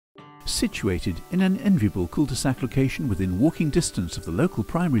Situated in an enviable cul-de-sac location within walking distance of the local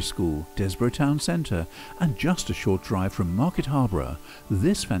primary school, Desborough Town Centre, and just a short drive from Market Harborough,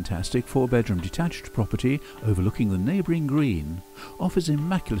 this fantastic 4-bedroom detached property overlooking the neighbouring green offers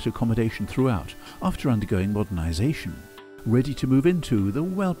immaculate accommodation throughout after undergoing modernisation. Ready to move into, the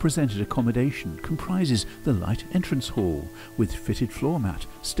well-presented accommodation comprises the light entrance hall with fitted floor mat,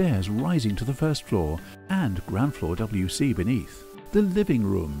 stairs rising to the first floor and ground floor WC beneath. The living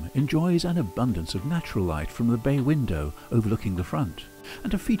room enjoys an abundance of natural light from the bay window overlooking the front,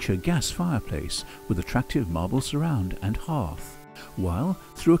 and a feature gas fireplace with attractive marble surround and hearth, while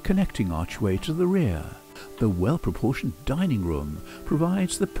through a connecting archway to the rear, the well-proportioned dining room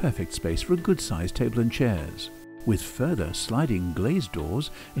provides the perfect space for a good-sized table and chairs, with further sliding glazed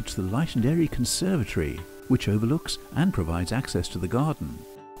doors into the light and airy conservatory, which overlooks and provides access to the garden.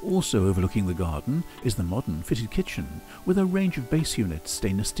 Also overlooking the garden is the modern fitted kitchen with a range of base units,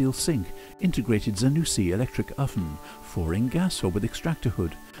 stainless steel sink, integrated Zanussi electric oven, 4-ring gas hob with extractor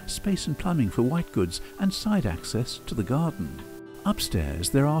hood, space and plumbing for white goods and side access to the garden.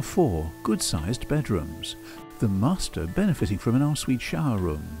 Upstairs there are 4 good-sized bedrooms, the master benefiting from an ensuite shower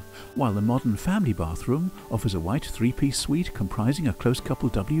room, while the modern family bathroom offers a white 3-piece suite comprising a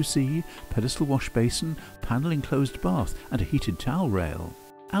close-coupled WC, pedestal wash basin, panel-enclosed bath and a heated towel rail.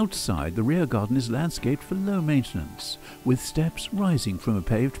 Outside, the rear garden is landscaped for low maintenance, with steps rising from a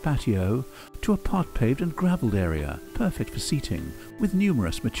paved patio to a part-paved and gravelled area, perfect for seating, with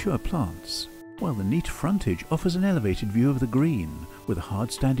numerous mature plants, while the neat frontage offers an elevated view of the green, with a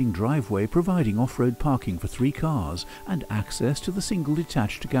hard-standing driveway providing off-road parking for 3 cars and access to the single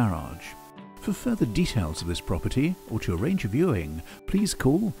detached garage. For further details of this property, or to arrange a viewing, please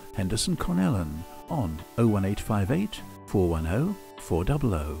call Henderson Connellan on 01858 410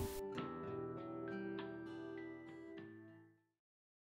 400.